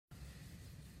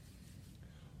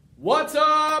What's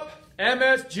up,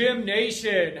 MS Gym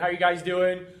Nation? How you guys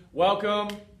doing? Welcome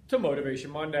to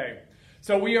Motivation Monday.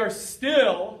 So we are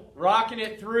still rocking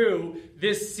it through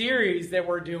this series that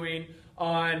we're doing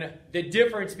on the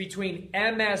difference between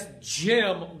MS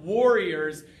Gym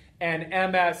Warriors and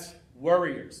MS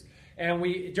Worriers. And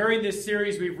during this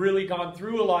series, we've really gone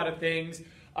through a lot of things,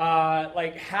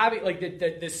 like having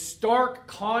the stark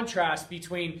contrast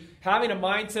between having a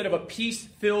mindset of a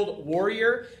peace-filled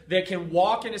warrior that can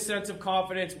walk in a sense of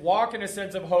confidence, walk in a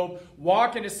sense of hope,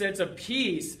 walk in a sense of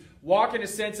peace, walk in a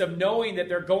sense of knowing that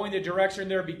they're going the direction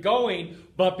they're going,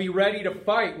 but be ready to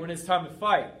fight when it's time to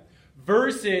fight.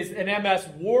 Versus an MS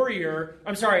worrier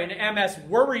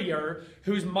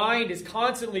whose mind is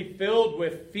constantly filled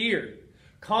with fear,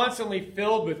 constantly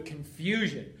filled with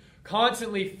confusion,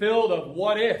 constantly filled of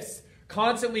what ifs,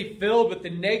 constantly filled with the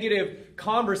negative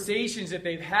conversations that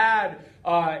they've had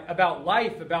about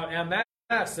life, about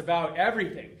MS, about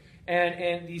everything.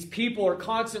 And these people are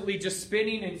constantly just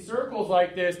spinning in circles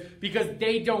like this because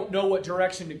they don't know what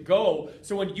direction to go.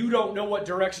 So when you don't know what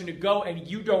direction to go and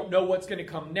you don't know what's going to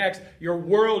come next, your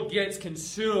world gets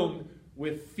consumed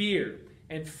with fear.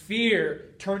 And fear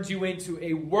turns you into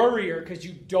a worrier because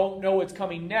you don't know what's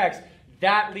coming next.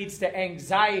 That leads to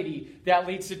anxiety, that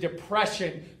leads to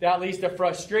depression, that leads to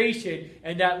frustration,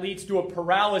 and that leads to a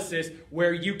paralysis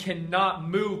where you cannot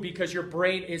move because your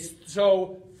brain is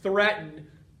so threatened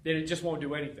that it just won't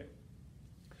do anything.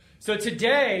 So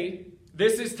today,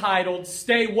 this is titled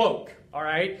Stay Woke, all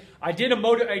right? I did a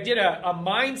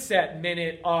mindset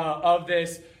minute of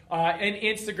this in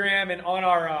Instagram and on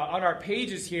our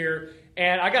pages here,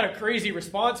 and I got a crazy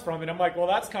response from it. I'm like, well,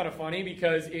 that's kind of funny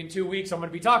because in 2 weeks I'm going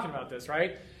to be talking about this,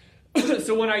 right?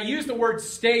 So when I use the word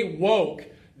stay woke,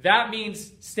 that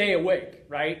means stay awake,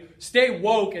 right? Stay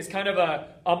woke is kind of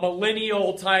a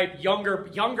millennial type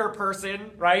younger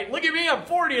person, right? Look at me, I'm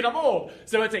 40 and I'm old.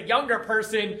 So it's a younger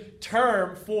person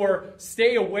term for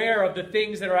stay aware of the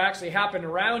things that are actually happening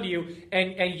around you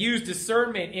and use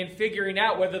discernment in figuring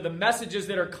out whether the messages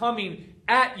that are coming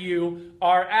at you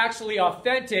are actually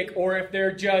authentic or if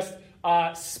they're just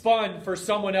spun for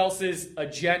someone else's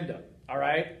agenda, all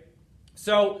right?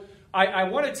 So I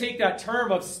want to take that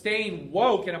term of staying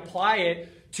woke and apply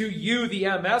it to you, the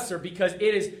MSer, because it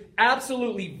is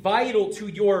absolutely vital to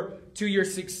your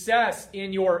success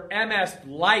in your MS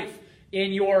life,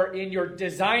 in your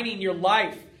designing your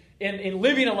life, in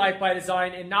living a life by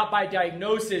design and not by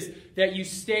diagnosis, that you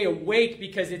stay awake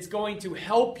because it's going to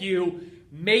help you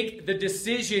make the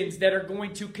decisions that are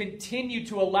going to continue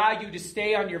to allow you to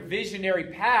stay on your visionary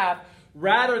path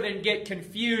rather than get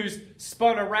confused,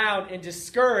 spun around, and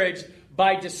discouraged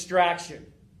by distraction.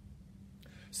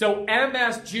 So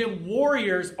MS Gym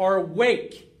Warriors are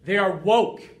awake. They are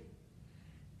woke.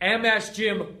 MS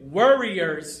Gym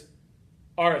Worriers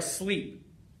are asleep.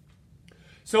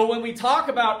 So when we talk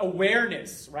about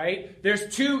awareness, right,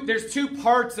 there's two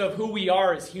parts of who we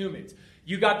are as humans.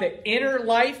 You got the inner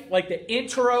life, like the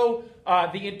internal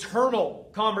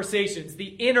conversations, the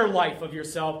inner life of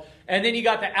yourself, and then you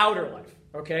got the outer life,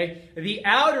 okay? The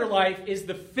outer life is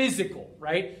the physical,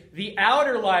 right? The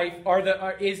outer life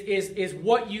is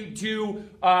what you do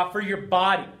for your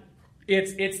body.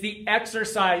 It's the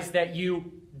exercise that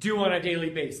you do on a daily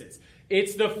basis.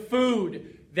 It's the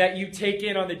food that you take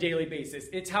in on the daily basis.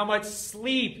 It's how much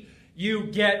sleep you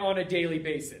get on a daily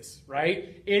basis,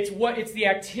 right? It's the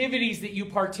activities that you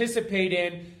participate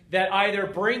in that either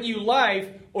bring you life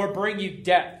or bring you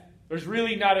death. There's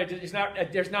really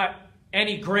there's not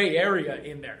any gray area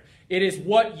in there. It is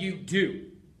what you do.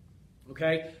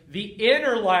 Okay? The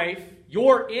inner life,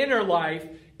 your inner life,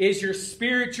 is your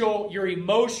spiritual, your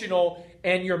emotional,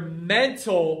 and your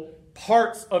mental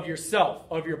parts of yourself,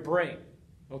 of your brain.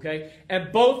 Okay?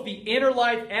 And both the inner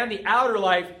life and the outer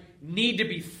life need to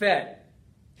be fed.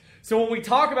 So when we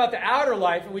talk about the outer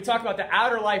life, and we talk about the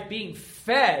outer life being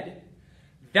fed,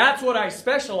 that's what I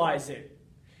specialize in.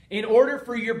 In order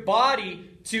for your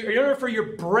brain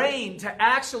to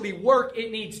actually work,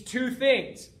 it needs two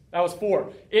things. That was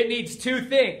 4. It needs 2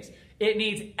 things. It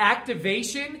needs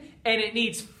activation and it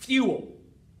needs fuel.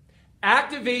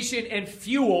 Activation and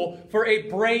fuel for a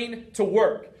brain to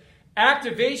work.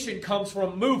 Activation comes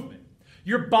from movement.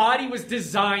 Your body was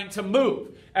designed to move.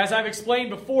 As I've explained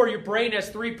before, your brain has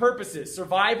 3 purposes: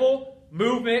 survival,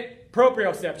 movement,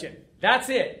 proprioception. That's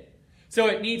it. So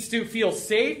it needs to feel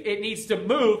safe, it needs to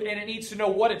move, and it needs to know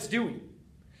what it's doing.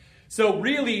 So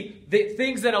really, the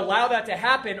things that allow that to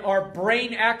happen are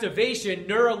brain activation,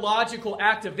 neurological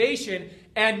activation,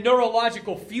 and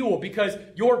neurological fuel, because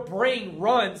your brain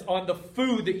runs on the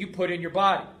food that you put in your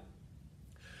body.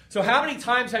 So how many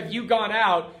times have you gone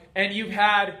out and you've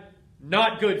had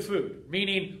not good food,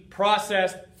 meaning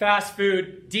processed, fast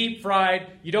food, deep fried.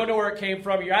 You don't know where it came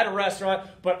from. You're at a restaurant,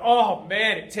 but oh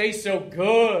man, it tastes so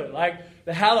good. Like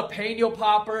the jalapeno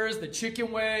poppers, the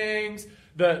chicken wings,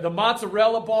 the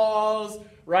mozzarella balls,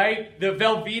 right? The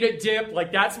Velveeta dip,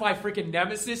 like that's my freaking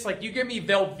nemesis. Like you give me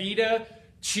Velveeta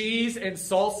cheese and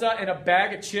salsa and a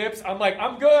bag of chips, I'm like,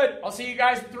 I'm good. I'll see you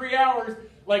guys in 3 hours.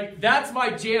 Like that's my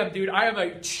jam, dude. I am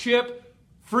a chip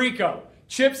freako.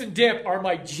 Chips and dip are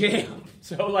my jam.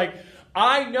 So like,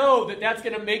 I know that that's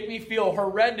going to make me feel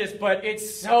horrendous, but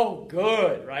it's so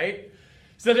good, right?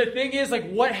 So the thing is, like,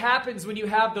 what happens when you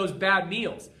have those bad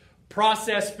meals?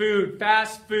 Processed food,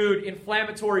 fast food,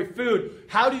 inflammatory food.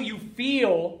 How do you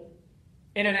feel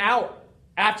in an hour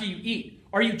after you eat?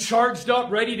 Are you charged up,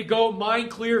 ready to go,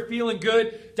 mind clear, feeling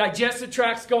good, digestive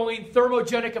tract's going,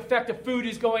 thermogenic effect of food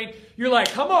is going? You're like,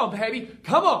 come on, baby,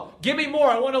 come on, give me more.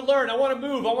 I want to learn, I want to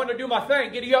move, I want to do my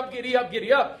thing. Giddy up, giddy up,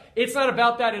 giddy up. It's not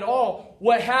about that at all.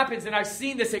 What happens, and I've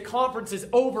seen this at conferences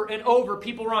over and over,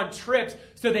 people are on trips,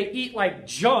 so they eat like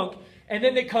junk, and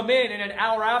then they come in, and an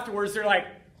hour afterwards, they're like,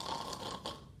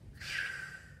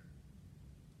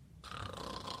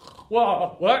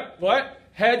 whoa, what?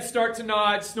 Head starts to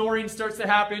nod, snoring starts to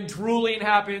happen, drooling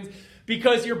happens,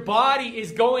 because your body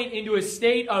is going into a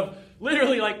state of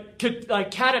literally like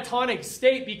catatonic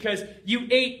state because you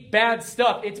ate bad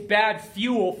stuff. It's bad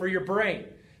fuel for your brain.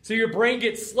 So your brain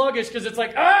gets sluggish because it's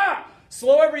like,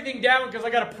 slow everything down because I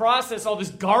got to process all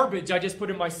this garbage I just put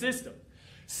in my system.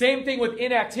 Same thing with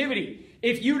inactivity.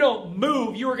 If you don't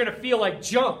move, you are going to feel like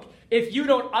junk. If you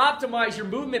don't optimize your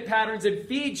movement patterns and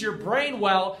feed your brain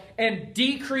well and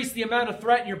decrease the amount of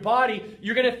threat in your body,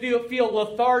 you're going to feel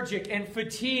lethargic and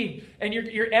fatigued, and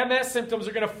your MS symptoms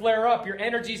are going to flare up. Your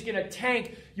energy is going to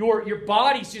tank. Your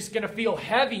body's just going to feel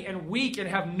heavy and weak and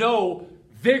have no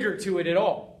vigor to it at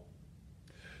all.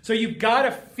 So you've got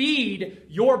to feed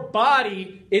your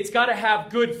body. It's got to have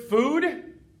good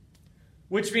food,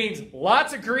 which means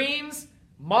lots of greens,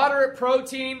 moderate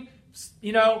protein,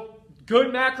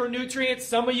 good macronutrients.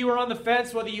 Some of you are on the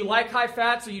fence whether you like high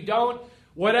fats or you don't.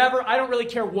 Whatever. I don't really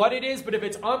care what it is, but if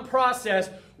it's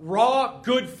unprocessed, raw,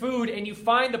 good food, and you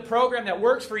find the program that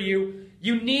works for you,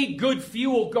 you need good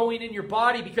fuel going in your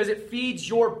body because it feeds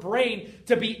your brain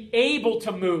to be able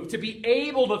to move, to be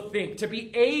able to think, to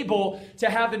be able to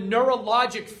have the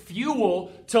neurologic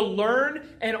fuel to learn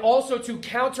and also to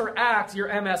counteract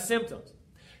your MS symptoms.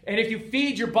 And if you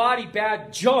feed your body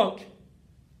bad junk,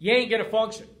 you ain't going to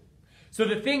function. So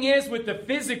the thing is with the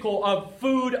physical of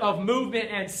food, of movement,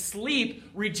 and sleep,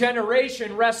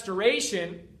 regeneration,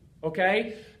 restoration,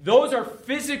 okay, those are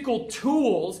physical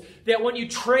tools that when you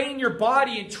train your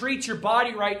body and treat your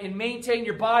body right and maintain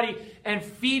your body and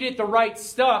feed it the right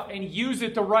stuff and use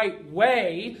it the right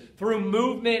way through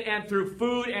movement and through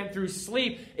food and through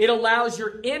sleep, it allows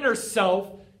your inner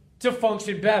self to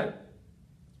function better.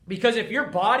 Because if your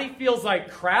body feels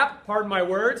like crap, pardon my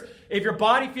words, if your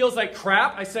body feels like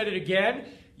crap, I said it again,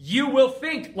 you will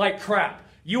think like crap.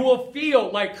 You will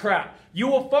feel like crap. You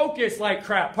will focus like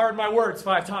crap. Pardon my words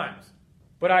 5 times.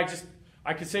 But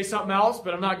I could say something else,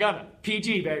 but I'm not gonna.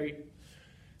 PG, baby.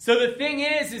 So the thing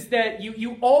is that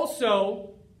you also,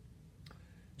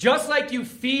 just like you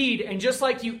feed and just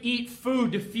like you eat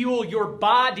food to fuel your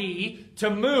body to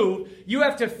move, you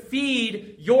have to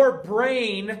feed your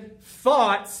brain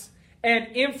thoughts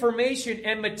and information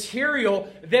and material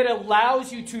that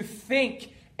allows you to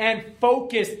think and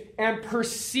focus and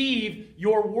perceive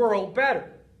your world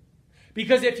better.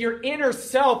 Because if your inner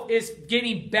self is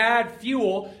getting bad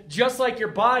fuel, just like your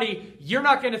body, you're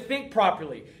not going to think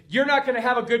properly. You're not going to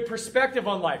have a good perspective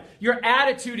on life. Your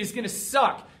attitude is going to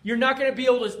suck. You're not going to be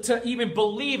able to even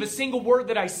believe a single word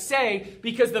that I say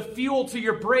because the fuel to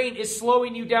your brain is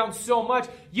slowing you down so much,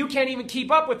 you can't even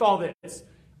keep up with all this.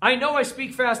 I know I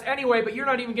speak fast anyway, but you're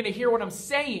not even going to hear what I'm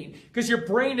saying because your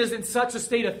brain is in such a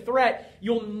state of threat,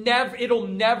 it'll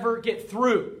never get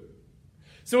through.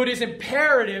 So it is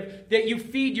imperative that you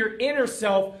feed your inner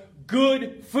self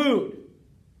good food,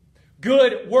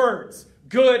 good words,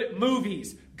 good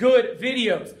movies, good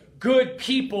videos, good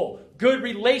people, good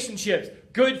relationships,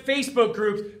 good Facebook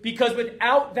groups, because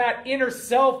without that inner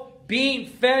self being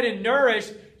fed and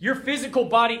nourished, your physical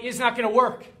body is not going to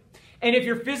work. And if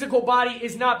your physical body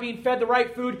is not being fed the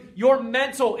right food, your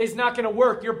mental is not going to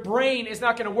work. Your brain is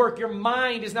not going to work. Your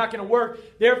mind is not going to work.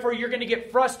 Therefore, you're going to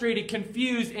get frustrated,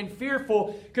 confused, and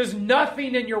fearful because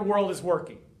nothing in your world is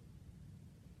working.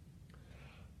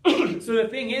 So the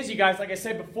thing is, you guys, like I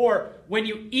said before, when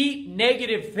you eat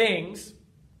negative things,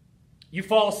 you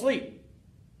fall asleep.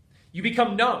 You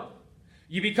become numb.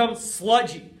 You become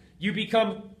sludgy. You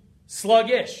become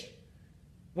sluggish.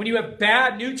 when you have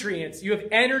bad nutrients, you have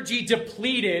energy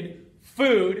depleted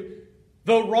food,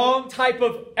 the wrong type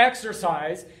of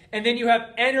exercise, and then you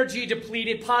have energy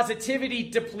depleted, positivity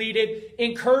depleted,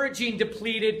 encouraging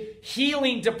depleted,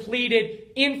 healing depleted,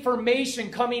 information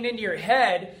coming into your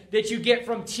head that you get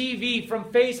from TV, from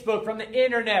Facebook, from the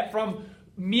internet, from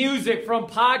music, from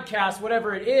podcasts,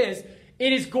 whatever it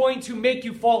is going to make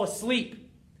you fall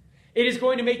asleep. It is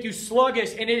going to make you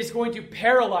sluggish, and it is going to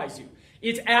paralyze you.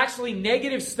 It's actually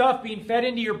negative stuff being fed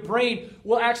into your brain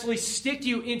will actually stick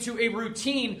you into a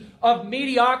routine of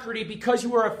mediocrity because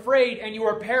you are afraid and you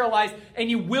are paralyzed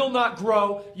and you will not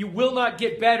grow, you will not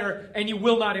get better, and you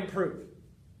will not improve.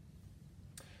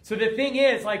 So the thing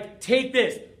is, take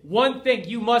this. One thing,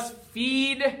 you must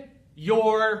feed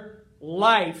your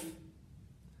life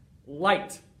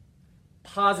light,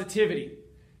 positivity,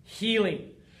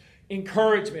 healing,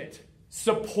 encouragement,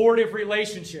 supportive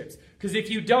relationships. Because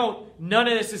if you don't, none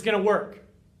of this is going to work.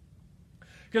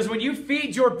 Because when you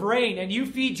feed your brain and you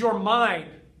feed your mind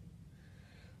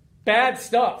bad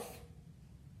stuff,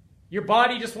 your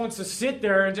body just wants to sit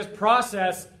there and just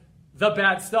process the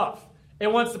bad stuff.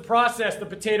 It wants to process the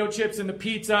potato chips and the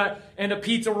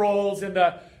pizza rolls and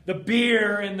the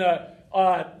beer and the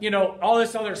all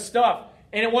this other stuff.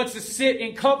 And it wants to sit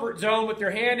in comfort zone with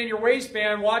your hand in your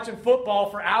waistband watching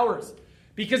football for hours.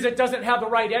 Because it doesn't have the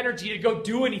right energy to go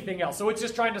do anything else. So it's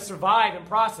just trying to survive and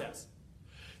process.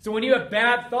 So when you have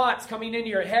bad thoughts coming into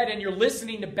your head and you're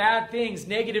listening to bad things,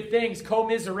 negative things,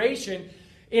 commiseration,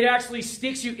 it actually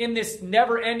sticks you in this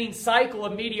never-ending cycle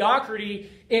of mediocrity.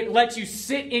 It lets you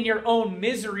sit in your own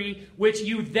misery, which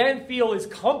you then feel is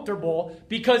comfortable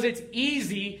because it's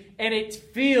easy and it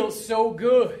feels so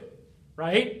good,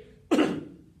 right?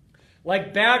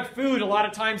 Like bad food a lot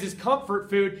of times is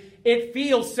comfort food. It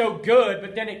feels so good,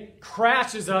 but then it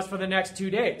crashes us for the next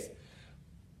 2 days.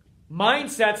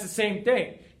 Mindset's the same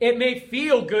thing. It may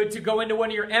feel good to go into one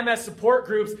of your MS support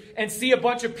groups and see a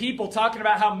bunch of people talking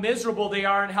about how miserable they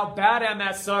are and how bad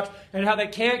MS sucks and how they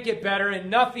can't get better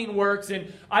and nothing works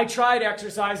and I tried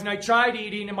exercise and I tried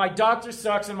eating and my doctor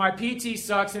sucks and my PT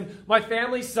sucks and my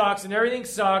family sucks and everything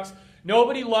sucks.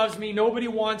 Nobody loves me. Nobody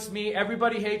wants me.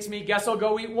 Everybody hates me. Guess I'll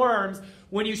go eat worms.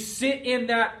 When you sit in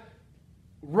that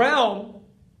realm,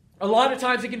 a lot of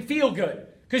times it can feel good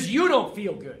because you don't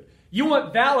feel good. You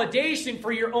want validation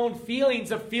for your own feelings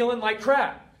of feeling like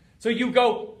crap. So you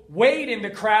go wade in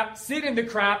the crap, sit in the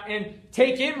crap, and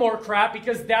take in more crap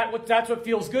because that's what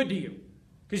feels good to you.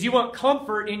 Because you want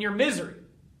comfort in your misery.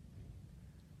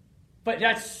 But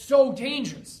that's so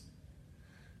dangerous.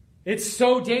 It's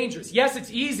so dangerous. Yes,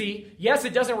 it's easy. Yes,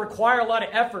 it doesn't require a lot of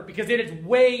effort because it is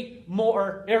way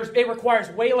more, it requires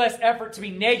way less effort to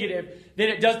be negative than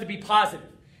it does to be positive.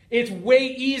 It's way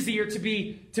easier to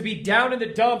be down in the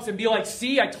dumps and be like,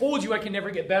 see, I told you I can never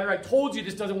get better. I told you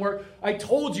this doesn't work. I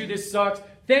told you this sucks.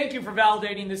 Thank you for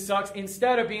validating this sucks.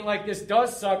 Instead of being like, this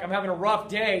does suck. I'm having a rough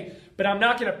day, but I'm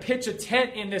not going to pitch a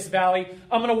tent in this valley.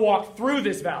 I'm going to walk through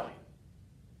this valley.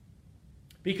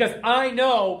 Because I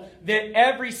know that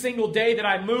every single day that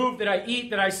I move, that I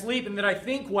eat, that I sleep, and that I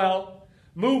think well,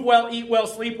 move well, eat well,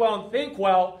 sleep well, and think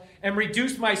well, and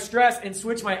reduce my stress and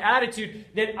switch my attitude,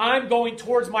 that I'm going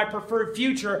towards my preferred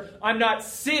future. I'm not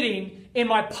sitting in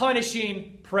my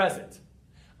punishing present.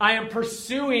 I am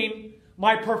pursuing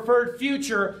my preferred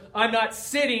future. I'm not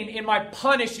sitting in my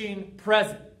punishing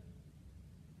present.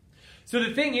 So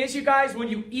the thing is, you guys, when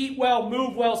you eat well,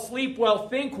 move well, sleep well,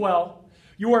 think well,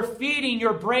 you are feeding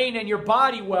your brain and your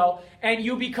body well, and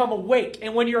you become awake.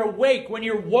 And when you're awake, when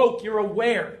you're woke, you're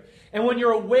aware. And when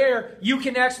you're aware, you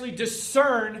can actually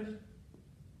discern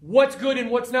what's good and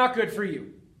what's not good for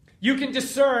you. You can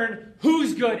discern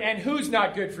who's good and who's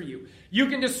not good for you. You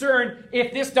can discern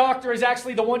if this doctor is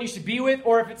actually the one you should be with,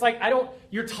 or if it's like,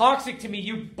 you're toxic to me.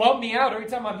 You bum me out. Every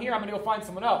time I'm here, I'm going to go find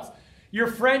someone else. Your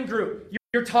friend group,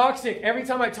 you're toxic. Every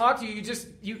time I talk to you,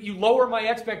 you lower my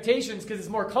expectations because it's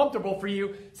more comfortable for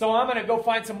you. So I'm going to go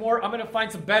find I'm going to find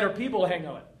some better people to hang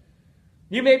out with.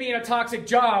 You may be in a toxic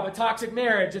job, a toxic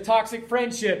marriage, a toxic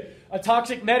friendship, a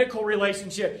toxic medical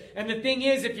relationship. And the thing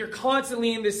is, if you're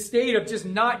constantly in this state of just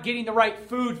not getting the right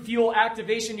food, fuel,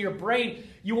 activation to your brain,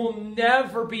 you will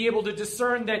never be able to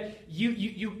discern that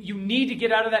you need to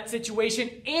get out of that situation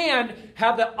and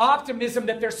have the optimism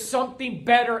that there's something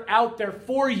better out there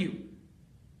for you.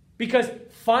 Because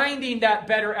finding that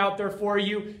better out there for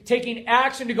you, taking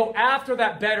action to go after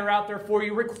that better out there for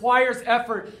you requires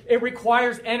effort. It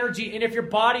requires energy. And if your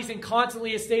body's in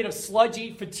constantly a state of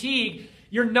sludgy fatigue,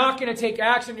 you're not going to take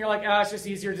action. You're like, it's just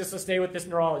easier just to stay with this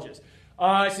neurologist.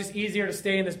 It's just easier to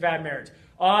stay in this bad marriage.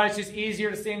 It's just easier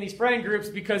to stay in these friend groups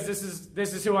because this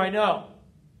is who I know.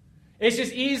 It's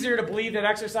just easier to believe that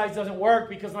exercise doesn't work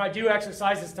because when I do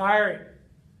exercise, it's tiring.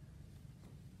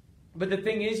 But the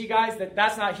thing is, you guys,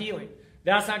 that's not healing.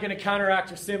 That's not going to counteract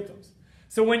your symptoms.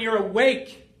 So when you're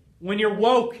awake, when you're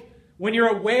woke, when you're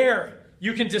aware,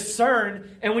 you can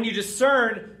discern. And when you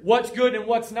discern what's good and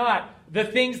what's not, the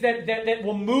things that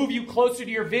will move you closer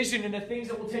to your vision and the things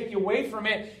that will take you away from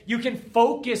it, you can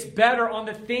focus better on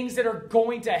the things that are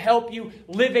going to help you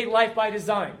live a life by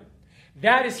design.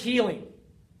 That is healing.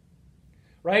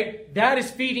 Right? That is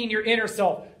feeding your inner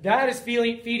self. That is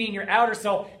feeding your outer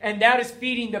self. And that is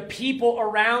feeding the people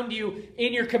around you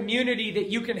in your community that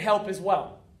you can help as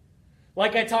well.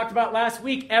 Like I talked about last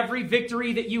week, every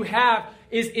victory that you have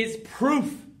is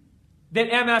proof that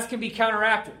MS can be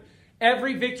counteracted.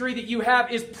 Every victory that you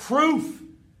have is proof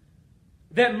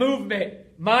that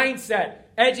movement, mindset,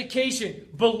 education,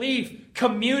 belief,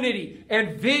 community,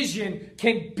 and vision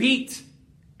can beat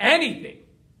anything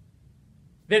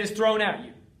that is thrown at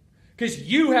you. Because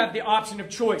you have the option of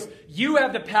choice. You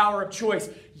have the power of choice.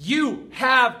 You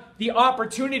have the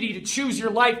opportunity to choose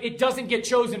your life. It doesn't get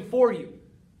chosen for you.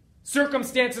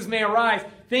 Circumstances may arise.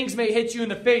 Things may hit you in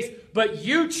the face. But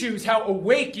you choose how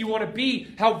awake you want to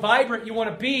be, how vibrant you want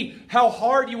to be, how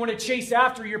hard you want to chase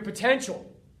after your potential.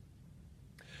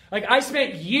 Like I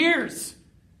spent years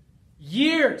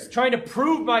trying to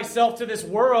prove myself to this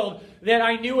world that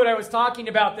I knew what I was talking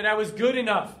about, that I was good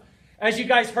enough. As you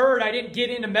guys heard, I didn't get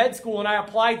into med school and I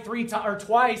applied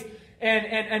twice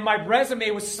and my resume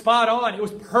was spot on. It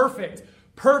was perfect.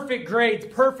 Perfect grades,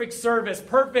 perfect service,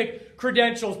 perfect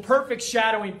credentials, perfect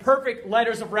shadowing, perfect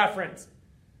letters of reference.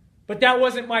 But that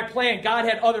wasn't my plan. God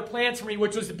had other plans for me,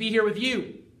 which was to be here with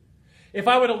you. If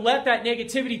I would have let that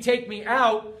negativity take me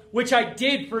out, which I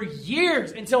did for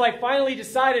years until I finally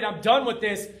decided I'm done with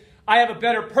this, I have a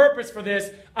better purpose for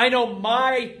this. I know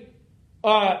my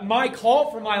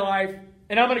call for my life,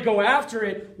 and I'm going to go after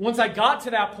it. Once I got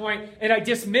to that point and I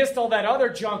dismissed all that other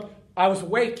junk, I was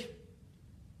awake.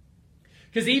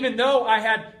 Because even though I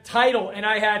had title and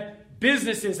I had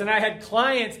businesses and I had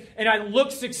clients and I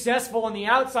looked successful on the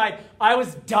outside, I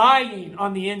was dying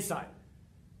on the inside.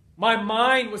 My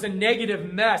mind was a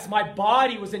negative mess. My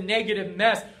body was a negative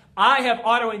mess. I have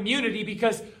autoimmunity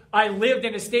because I lived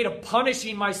in a state of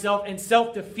punishing myself and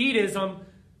self-defeatism,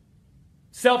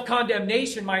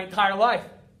 self-condemnation my entire life.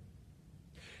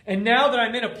 And now that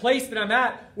I'm in a place that I'm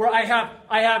at where I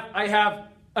have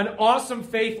an awesome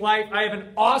faith life, I have an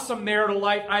awesome marital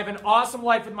life, I have an awesome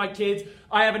life with my kids,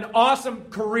 I have an awesome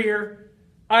career,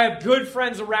 I have good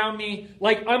friends around me.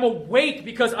 Like I'm awake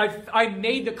because I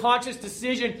made the conscious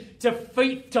decision to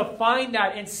find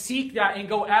that and seek that and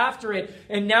go after it.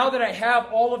 And now that I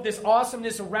have all of this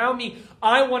awesomeness around me,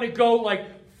 I want to go like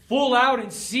full out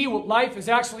and see what life is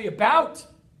actually about.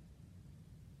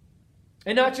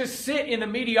 And not just sit in the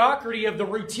mediocrity of the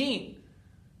routine.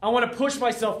 I want to push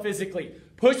myself physically,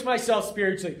 push myself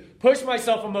spiritually, push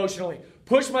myself emotionally,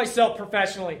 push myself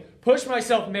professionally, push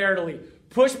myself maritally,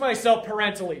 push myself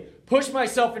parentally, push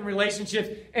myself in relationships,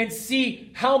 and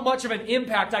see how much of an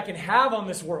impact I can have on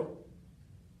this world.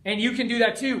 And you can do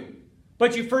that too.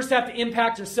 But you first have to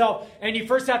impact yourself, and you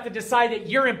first have to decide that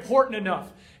you're important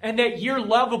enough, and that you're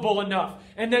lovable enough,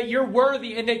 and that you're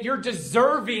worthy, and that you're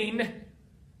deserving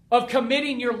of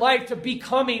committing your life to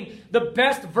becoming the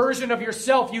best version of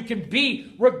yourself you can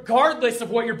be, regardless of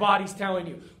what your body's telling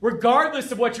you,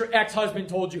 regardless of what your ex-husband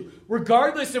told you,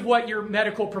 regardless of what your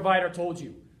medical provider told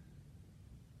you.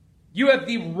 You have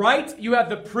the right, you have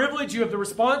the privilege, you have the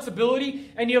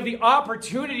responsibility, and you have the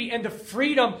opportunity and the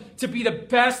freedom to be the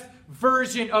best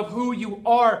version of who you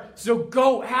are. So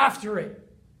go after it.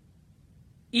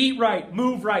 Eat right,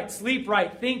 move right, sleep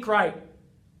right, think right,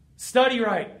 study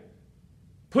right.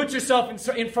 Put yourself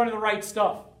in front of the right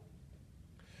stuff.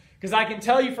 Because I can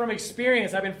tell you from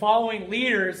experience, I've been following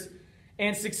leaders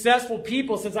and successful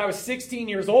people since I was 16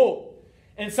 years old.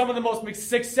 And some of the most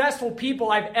successful people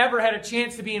I've ever had a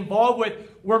chance to be involved with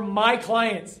were my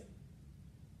clients.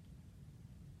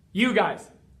 You guys.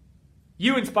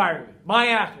 You inspire me. My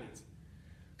athletes.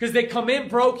 Because they come in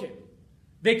broken.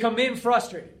 They come in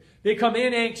frustrated. They come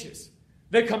in anxious.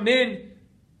 They come in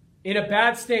a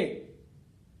bad state.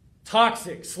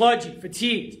 Toxic, sludgy,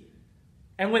 fatigued.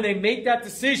 And when they make that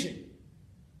decision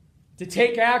to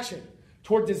take action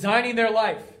toward designing their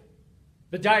life,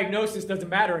 the diagnosis doesn't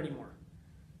matter anymore.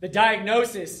 The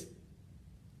diagnosis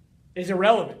is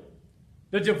irrelevant.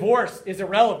 The divorce is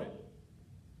irrelevant.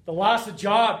 The loss of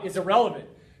job is irrelevant.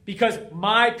 Because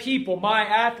my people, my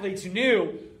athletes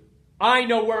knew, I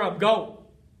know where I'm going.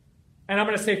 And I'm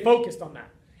going to stay focused on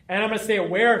that. And I'm going to stay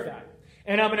aware of that.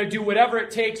 And I'm going to do whatever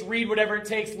it takes, read whatever it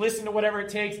takes, listen to whatever it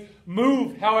takes,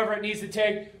 move however it needs to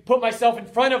take, put myself in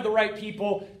front of the right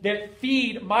people that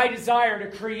feed my desire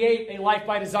to create a life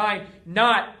by design,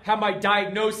 not have my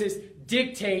diagnosis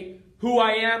dictate who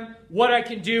I am, what I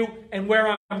can do, and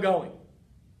where I'm going.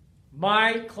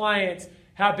 My clients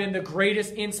have been the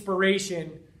greatest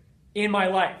inspiration in my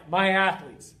life, my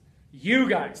athletes. You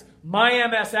guys, my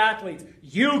MS athletes,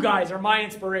 you guys are my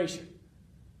inspiration.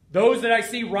 Those that I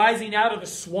see rising out of the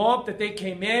swamp that they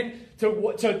came in to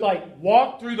like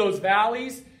walk through those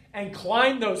valleys and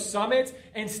climb those summits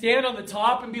and stand on the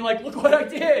top and be like, look what I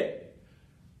did.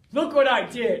 Look what I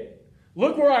did.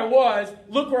 Look where I was.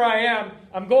 Look where I am.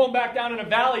 I'm going back down in a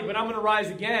valley, but I'm going to rise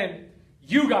again.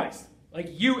 You guys, like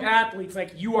you athletes,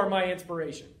 like you are my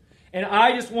inspiration. And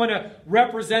I just want to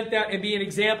represent that and be an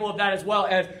example of that as well,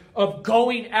 as of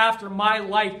going after my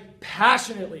life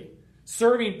passionately,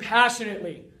 serving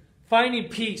passionately, finding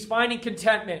peace, finding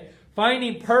contentment,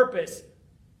 finding purpose,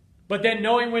 but then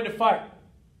knowing when to fight,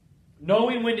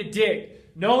 knowing when to dig,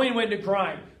 knowing when to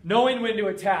grind, knowing when to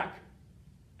attack.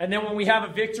 And then when we have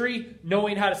a victory,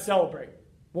 knowing how to celebrate.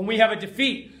 When we have a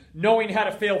defeat, knowing how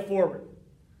to fail forward.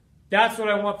 That's what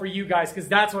I want for you guys, because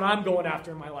that's what I'm going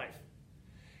after in my life.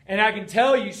 And I can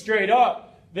tell you straight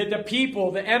up that the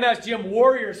people, the MS Gym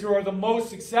Warriors who are the most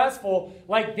successful,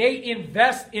 like they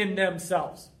invest in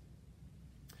themselves.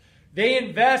 They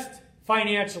invest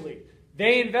financially.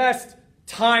 They invest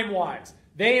time-wise.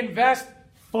 They invest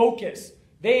focus.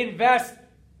 They invest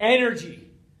energy.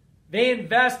 They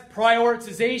invest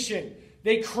prioritization.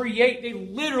 They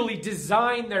literally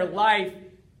design their life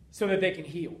so that they can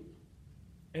heal.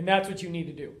 And that's what you need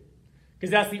to do.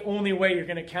 Because that's the only way you're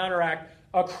going to counteract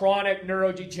a chronic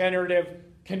neurodegenerative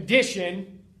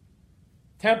condition.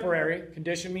 Temporary.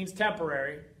 Condition means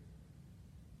temporary.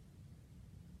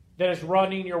 That is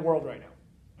running your world right now.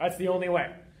 That's the only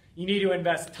way. You need to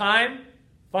invest time,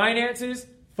 finances,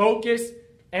 focus,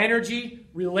 energy,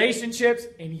 relationships,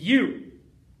 and you.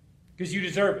 Because you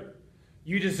deserve it.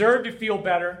 You deserve to feel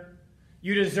better.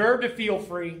 You deserve to feel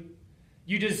free.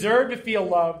 You deserve to feel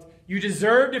loved. You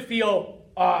deserve to feel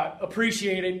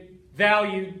appreciated,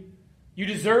 valued. You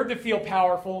deserve to feel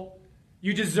powerful.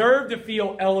 You deserve to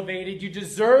feel elevated. You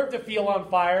deserve to feel on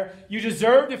fire. You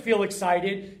deserve to feel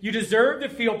excited. You deserve to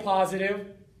feel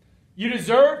positive. You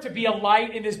deserve to be a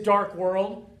light in this dark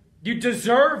world. You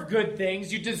deserve good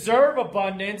things. You deserve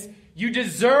abundance. You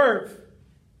deserve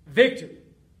victory.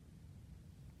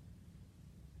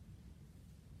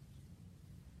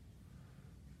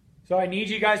 So I need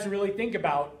you guys to really think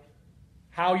about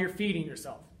how you're feeding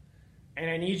yourself. And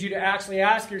I need you to actually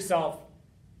ask yourself,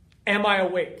 am I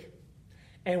awake?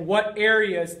 And what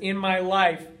areas in my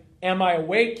life am I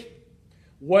awake?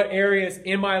 What areas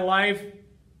in my life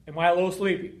am I a little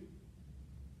sleepy?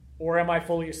 Or am I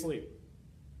fully asleep?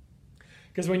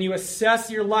 Because when you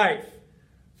assess your life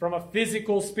from a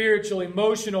physical, spiritual,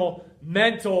 emotional,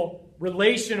 mental,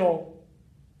 relational,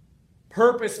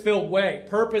 purpose-filled way,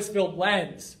 purpose-filled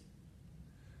lens,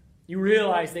 you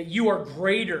realize that you are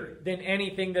greater than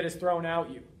anything that is thrown at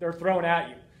you.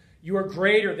 You are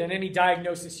greater than any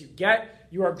diagnosis you get.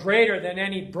 You are greater than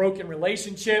any broken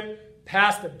relationship,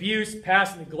 past abuse,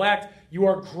 past neglect. You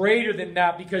are greater than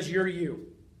that because you're you.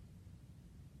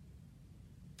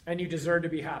 And you deserve to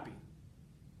be happy.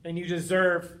 And you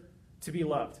deserve to be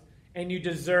loved. And you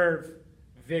deserve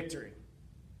victory.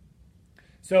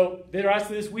 So the rest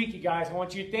of this week, you guys, I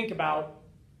want you to think about,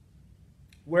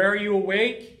 where are you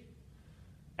awake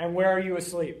and where are you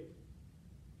asleep?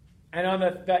 And on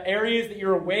the areas that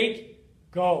you're awake,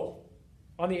 go.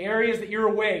 On the areas that you're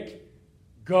awake,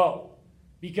 go.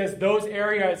 Because those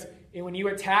areas, and when you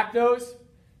attack those,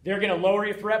 they're going to lower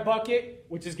your threat bucket,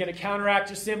 which is going to counteract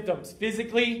your symptoms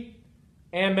physically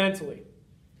and mentally.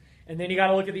 And then you got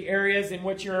to look at the areas in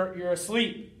which you're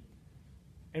asleep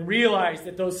and realize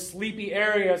that those sleepy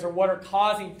areas are what are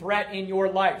causing threat in your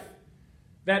life.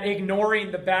 That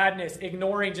ignoring the badness,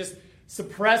 ignoring, just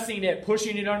suppressing it,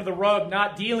 pushing it under the rug,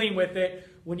 not dealing with it.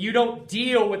 When you don't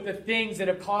deal with the things that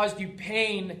have caused you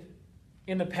pain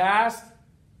in the past,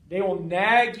 they will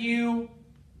nag you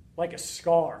like a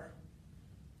scar.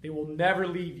 They will never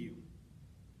leave you.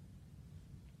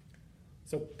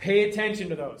 So pay attention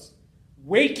to those.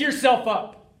 Wake yourself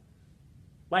up.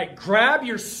 Like, grab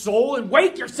your soul and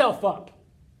wake yourself up.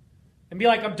 And be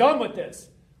like, I'm done with this.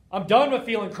 I'm done with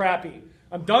feeling crappy.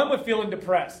 I'm done with feeling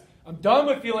depressed. I'm done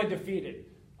with feeling defeated.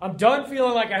 I'm done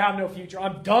feeling like I have no future.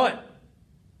 I'm done.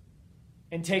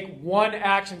 And take one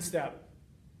action step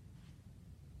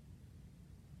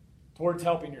towards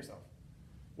helping yourself.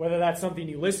 Whether that's something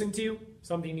you listen to,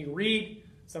 something you read,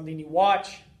 something you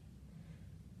watch.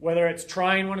 whether it's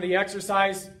trying one of the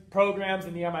exercise programs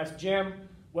in the MS gym,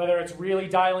 whether it's really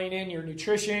dialing in your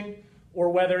nutrition, or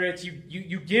whether it's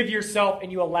you give yourself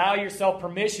and you allow yourself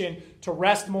permission to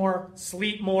rest more,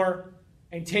 sleep more,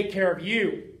 and take care of you.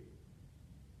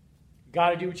 You got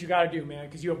to do what you got to do, man,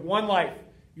 because you have one life.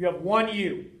 You have one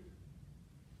you.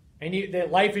 And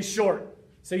that life is short.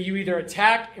 So you either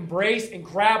attack, embrace, and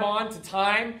grab on to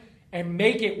time and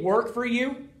make it work for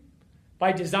you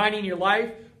by designing your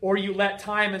life, or you let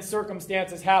time and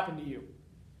circumstances happen to you,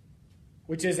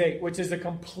 which is a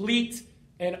complete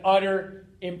and utter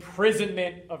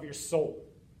imprisonment of your soul.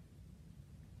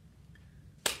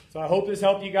 So I hope this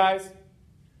helped you guys.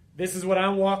 This is what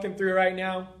I'm walking through right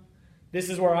now. This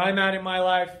is where I'm at in my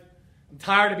life. I'm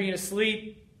tired of being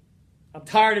asleep. I'm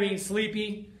tired of being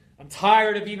sleepy. I'm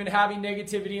tired of even having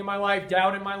negativity in my life,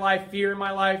 doubt in my life, fear in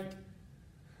my life,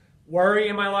 worry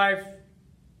in my life.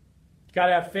 You got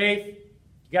to have faith.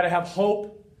 You got to have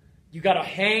hope. You got to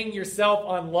hang yourself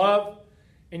on love.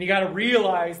 And you got to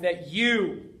realize that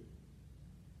you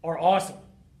are awesome.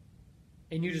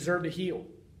 And you deserve to heal.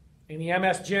 In the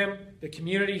MS gym, the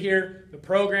community here, the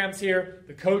programs here,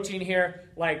 the coaching here,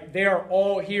 like they are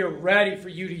all here ready for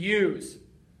you to use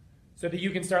so that you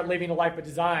can start living a life by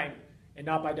design and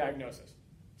not by diagnosis.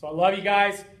 So I love you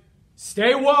guys.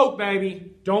 Stay woke,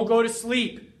 baby. Don't go to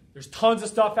sleep. There's tons of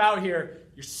stuff out here.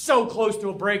 You're so close to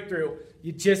a breakthrough.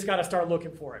 You just got to start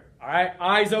looking for it. All right?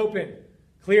 Eyes open.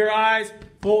 Clear eyes,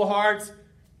 full hearts.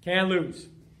 Can't lose.